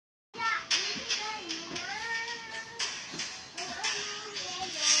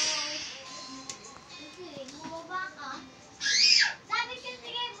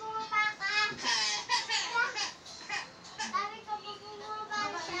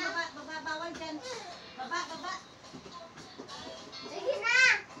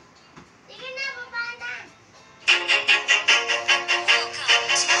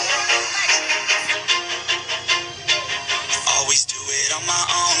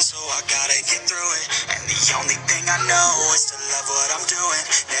only thing I know is to love what I'm doing.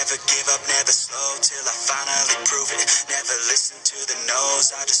 Never give up, never slow, till I finally prove it. Never listen to the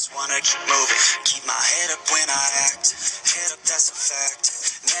no's, I just wanna keep moving. Keep my head up when I act, head up, that's a fact.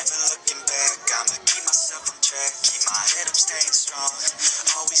 Never looking back, I'ma keep myself on track. Keep my head up, staying strong,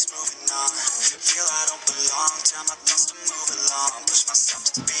 always moving on. Feel I don't belong, tell my thoughts to move along. Push myself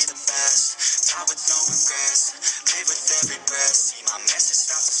to be the best, die with no regrets. Live with every breath, see my message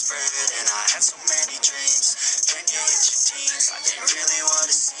start to spread. And I had so many dreams, then you hit your teens. I ain't really what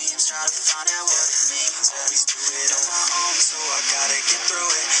it seems, try to find out what it means. Always do it on my own, so I gotta get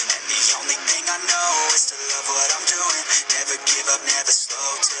through it. And the only thing I know is to love what I'm doing. Never give up, never slow,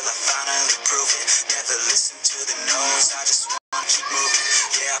 till I finally prove it. Never listen to the no's, I just wanna keep moving.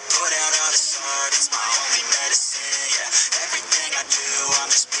 Yeah, I put out all this art, it's my only medicine. Yeah, everything I do, I'm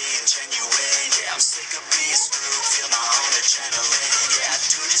just being genuine. Yeah, I'm sick of being screwed, feel my own adrenaline. Yeah, I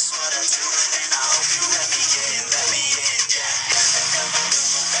do just what I do, and I hope you let me in, yeah.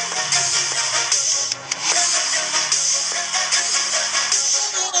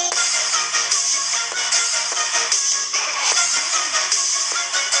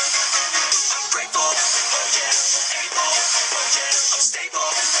 I'm grateful, oh yeah, able, oh yeah, I'm stable,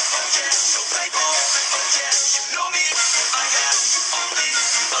 oh yeah, no label, oh yeah, you know me, I have only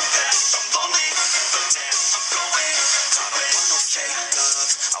a path, I'm lonely, but damn, I'm going, I want no fake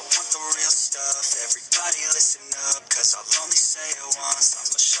love, I want the real stuff. Everybody listen up, cause I'll only say it once. I'm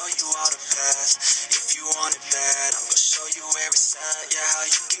gonna show you all the path, if you want it bad. I'm gonna show you where it's at, yeah, how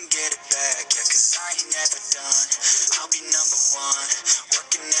you can get it back. Yeah, cause I ain't never done, I'll be number one.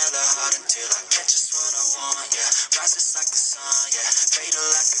 Working hella hard until I get just what I want. Yeah, rises like the sun, yeah, fatal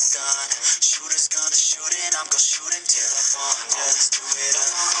like a gun. Shooters gonna shoot and I'm gonna shoot until I fall. Yeah, let's do it on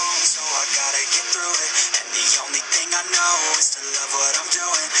my own, so I gotta get through it. And the only thing I know is to love what I'm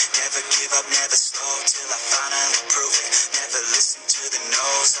doing. Never give up, never slow, till I finally prove it. Never listen to the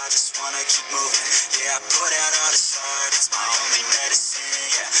no's, I just wanna keep moving. Yeah, I put out all this art, it's my only medicine.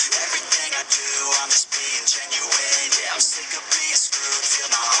 Yeah, everything I do, I'm just being genuine. Yeah, I'm sick of being screwed, feel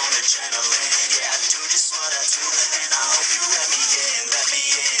my own adrenaline. Yeah, I do just what I do, and I hope you let me in,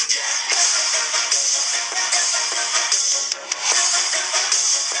 yeah.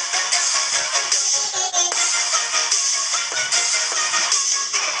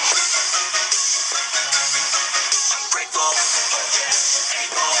 I'm grateful, oh yeah,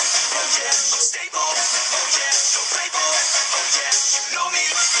 able, oh yeah, I'm stable, oh yeah, no label, oh yeah, you know me,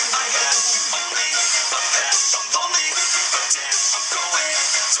 I have only a path, I'm lonely, but damn, I'm going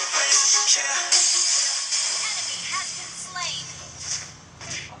to win, yeah.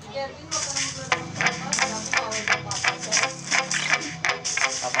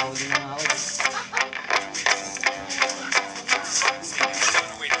 Papahuli na nga ako.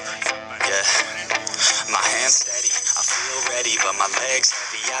 Yeah, my hands steady, I feel ready, but my legs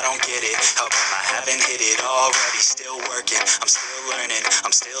heavy, I don't get it. How come I haven't hit it already? Still working, I'm still learning,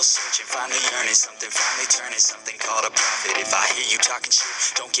 I'm still searching, finally earning something, finally turning something called a profit. If I hear you talking shit,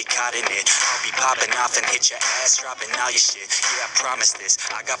 don't get caught in it. I'll be popping off and hit your ass, dropping all your shit. Yeah, I promise this,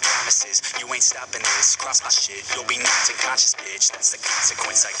 I got promises, you ain't stopping this. Cross my shit, you'll be knocked unconscious, bitch. That's the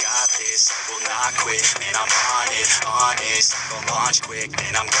consequence, I got this, I will not quit. Man, I'm on it, honest, I'm gonna launch quick,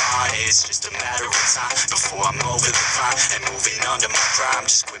 then I'm gone. It's just a matter of time before I'm over the climb and moving under my prime.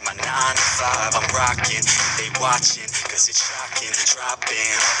 Just quit my 9 to 5, I'm rocking, they watching, cause it's shocking.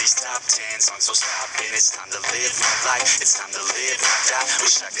 Dropping all these top 10 songs, so stopping. It's time to live my life, it's time to live my die.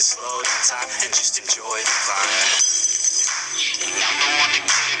 Wish I could slow down time and just enjoy the vibe. And I'm the one to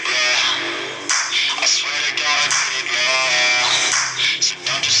get it, yeah. I swear to God, I get it, yeah. So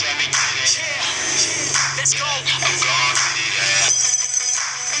don't just let me get it. Yeah, let's go. I'm gonna get it, yeah.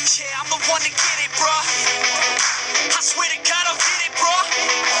 Yeah, I'm the one to get it, bro. I swear to God, I'll get it, bro.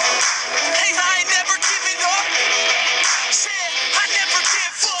 Hey, I ain't never giving up. Yeah, I never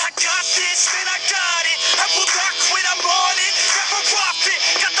give up. I got this, man, I got it. I will not quit, I'm on it. Never profit.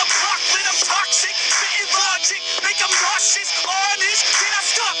 Got the block lit, I'm toxic. Spitting logic, make them nauseous. Honest, can I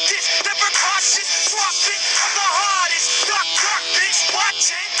stop this? Never cautious, drop it. I'm the hardest. Knock, knock, bitch,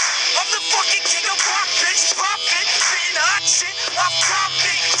 watch it. I'm the fucking king of rock, bitch. Pop it, spitting hot shit. Off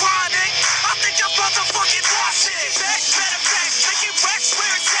topic, chronic. I think I'm motherfucking lost it. Back, matter of fact, making racks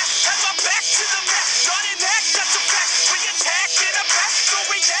where it's at. Have my back to the mat.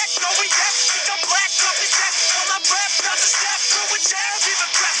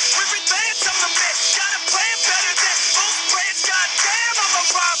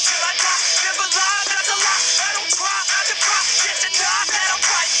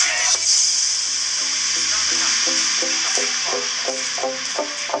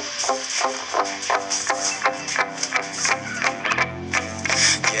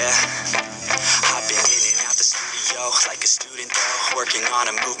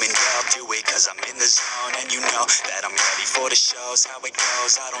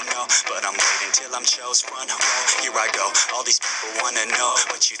 goes, I don't know, but I'm waiting till I'm chose. Front row, here I go. All these people wanna know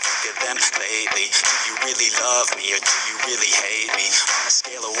what you think of them lately. Do you really love me, or do you really hate me? On a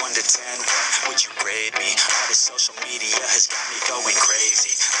scale of 1 to 10, what would you grade me? All this social media has got me going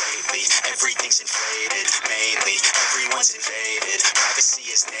crazy lately. Everything's inflated, mainly everyone's invaded. Privacy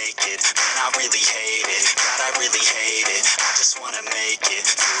is naked, man, I really hate it. God, I really hate it. I just wanna make it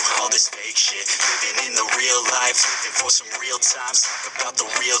through all this fake shit. Living in the real life, living for some real times. Talk about the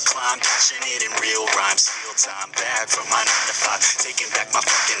real climb, passionate in real rhymes. Steal time back from my 9 to 5, taking back my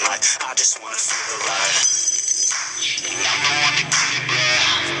fucking life. I just wanna feel alive. And I'm the one to get it,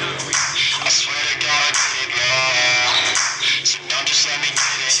 yeah. I swear to God, I get it, yeah. So don't just let me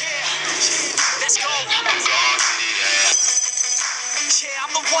get it. Yeah, let's go. I'm gonna get it, yeah. Yeah,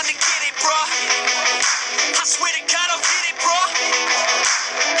 I'm the one to get it, bruh. I swear to God, I'll get it, bruh.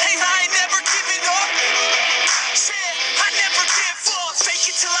 Hey, I ain't never giving up. Yeah, I never give up. Fake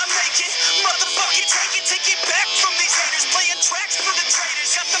it till I make it. Motherfucking take it back from these haters. Playing tracks for the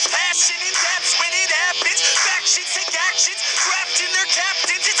traitors. Got the passion and that's when it happens. Factions take actions, drafting their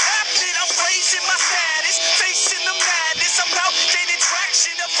captains. It's happening. I'm raising my status, facing the madness. I'm out gaining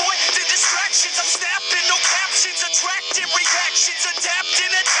traction, avoid the distractions. I'm snapping, no captions, attracting reactions,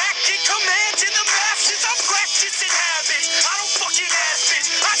 adapting, attacking, commanding the masses. I'm practicing habits. I don't fucking ask it.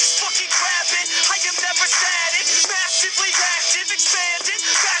 I just fucking grab it. I am never static, massively active, expanding,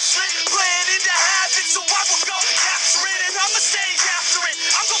 backslid, planning to have it. So I will go capture it and I'ma stay after it.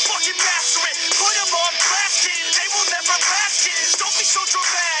 I'm gonna fucking master it. Put them on plastic. They will never last it. Don't be so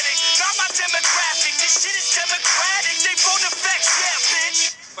dramatic. Not my demographic. This shit is democratic. They phone effects, yeah, bitch.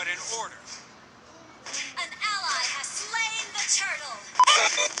 But in order. An ally has slain the turtle.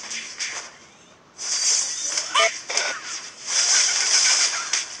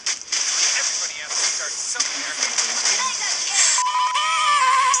 Everybody has to start somewhere.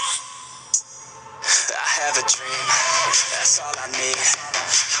 I have a dream, that's all I need.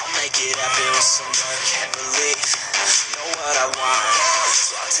 I'll make it happen with some work and belief. Know what I want,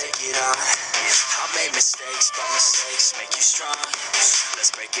 so I'll take it on. I'll make mistakes, but mistakes make you strong. Let's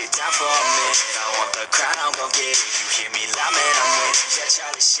break it down for a minute. I want the crown, I'm gon' get it. You hear me loud, man, I'm winning. Yeah,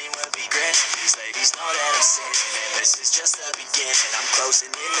 Charlie Sheen will be grinning. These ladies know that I'm sinning, and this is just the beginning. I'm closing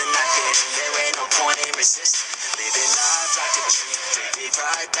in the night getting. There ain't no point in resisting. Living life like a dream, live it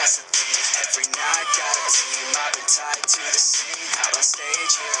right, that's the thing. Every night got a team, I've been tied to the scene. Out on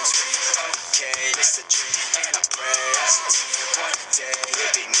stage, here I'm screaming. Okay, it's a dream, and I pray as a team. One day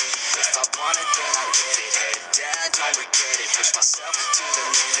it'll be me. If I want it, then I get it. Head down, don't regret it. Push myself to the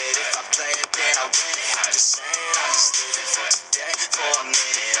limit. If I play it, then I win it. I'm just saying, I'm just living for today. For a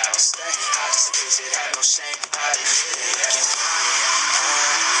minute, I don't stay. I just visit, have no shame. I admit it.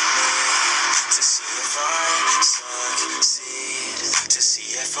 To see if I succeed, to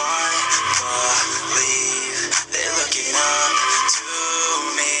see if I believe. They're looking up to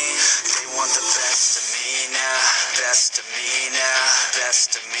me. They want the best of me now, best of me now,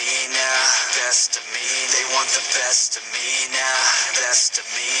 best of me now, best of me. They want the best of me now, best of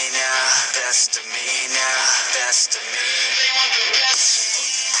me now, best of me now, best of me. They want the best of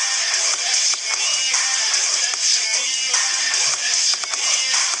me.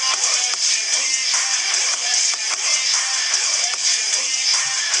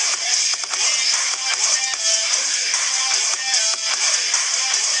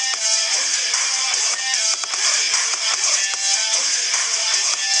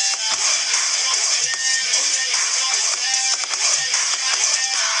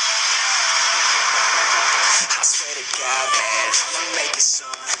 God, man, I'ma make it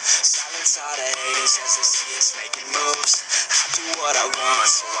soon. Silence all the haters as they see us making moves. I do what I want,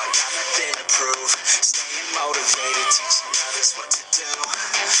 so I got nothing to prove. Staying motivated, teaching others what to do.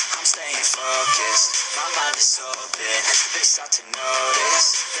 I'm staying focused, my mind is open. They start to notice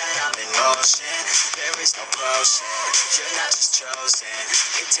that I'm in motion. There is no potion, you're not just chosen.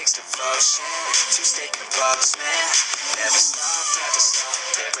 It takes devotion to stay composed, man. Never stop, never stop.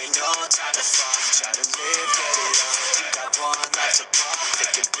 There ain't no time to fall. Try to live, get it on. You got one life to ball.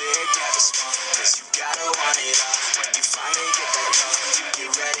 Think it big, never small. Cause you gotta want it all. When you finally get that call, you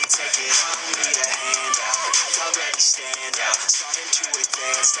get ready, take it on. Need a hand out. I already stand out. Starting to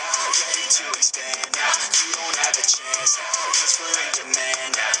advance now. Ready to expand now. You don't have a chance now. Cause we're in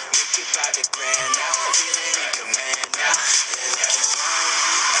demand now. Make it by the grand now. Feeling in command now. They're looking on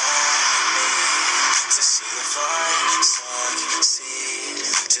me to see if I succeed,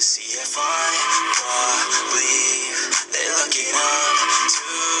 to see if I believe. They're looking up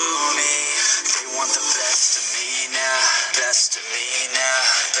to me. They want the best of me now, best of me now,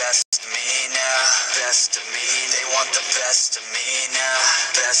 best of me now, best of me. They want the best of me now.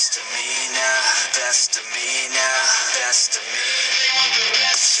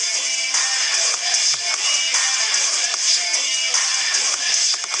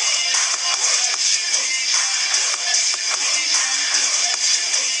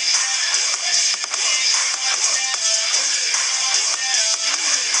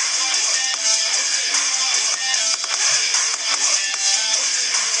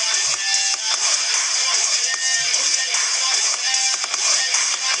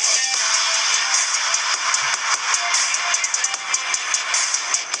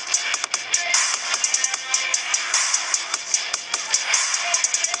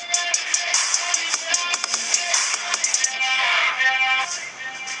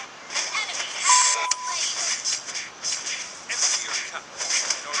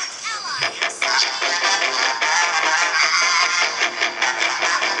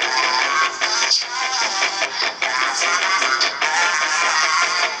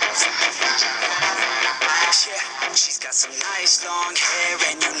 nice long hair,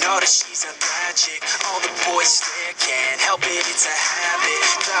 and you know that she's a bad chick. All the boys stare, can't help it, it's a habit.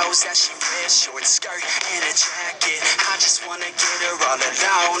 Clothes that she wears, short skirt and a jacket. I just wanna get her all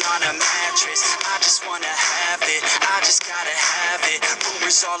alone on a mattress. I just wanna have it, I just gotta have it.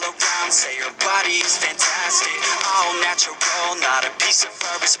 Rumors all around say her body is fantastic. All natural, not a piece of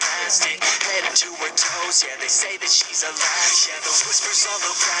fur is plastic. Head to her toes, yeah, they say that she's a lash. Yeah, the whispers all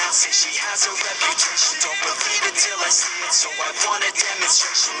around say she has a reputation. Don't believe it till I see it, so I want a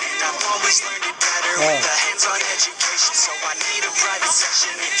demonstration. And I've always learned it better with a hands-on education. So I need a private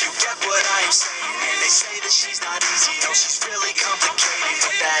session if you get what I am saying. And they say that she's not easy, no, she's really complicated,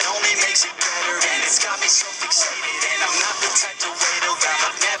 but that only makes it better, and it's got me so fixated. And I'm not the type to wait around,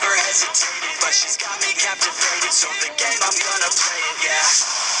 I've never hesitated, but she's got me captivated, so the game, I'm gonna play it, yeah.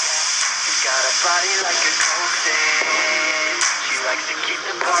 She got a body like a coaster, she likes to keep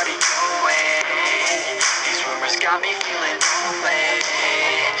the party going. These rumors got me feeling lonely,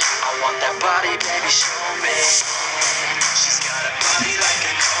 I want that body, baby, show me. She's got a body like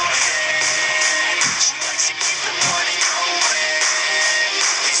a coaster, she likes to keep the party going.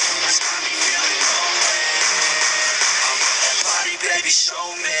 These rumors got me feeling lonely, I want that body, baby, show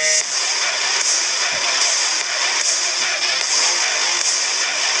me.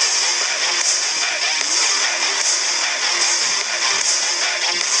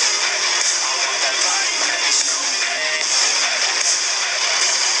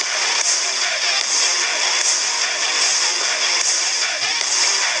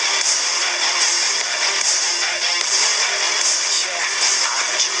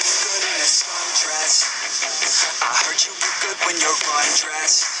 I heard you look good when you're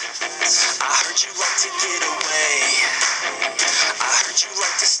undressed. I heard you like to get away. I heard you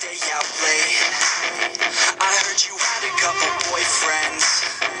like to stay out late. I heard you had a couple boyfriends.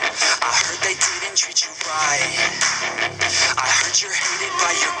 I heard they didn't treat you right. I heard you're hated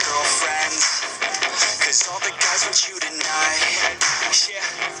by your girlfriends, 'cause all the guys want you tonight. Yeah,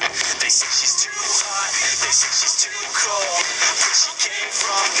 they say she's too hot, they say she's too cold. Where she came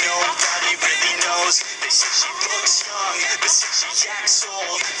from, nobody really knows. They say she looks young, but say she acts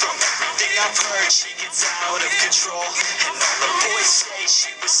old. From everything I've heard, she gets out of control. And all the boys say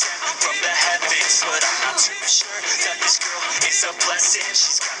she was sent from the heavens, but I'm not too sure that this girl is a blessing.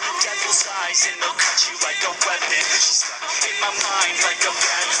 She's got the devil's eyes and they'll cut you like a weapon. She's stuck in my mind like a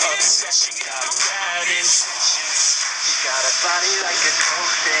bad obsession. Got bad intentions. She got a body like a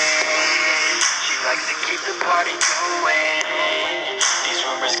coaster, she likes to keep the party going. These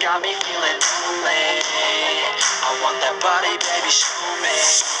rumors got me feeling lonely, I want that body, baby, show me.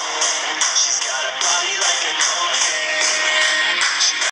 She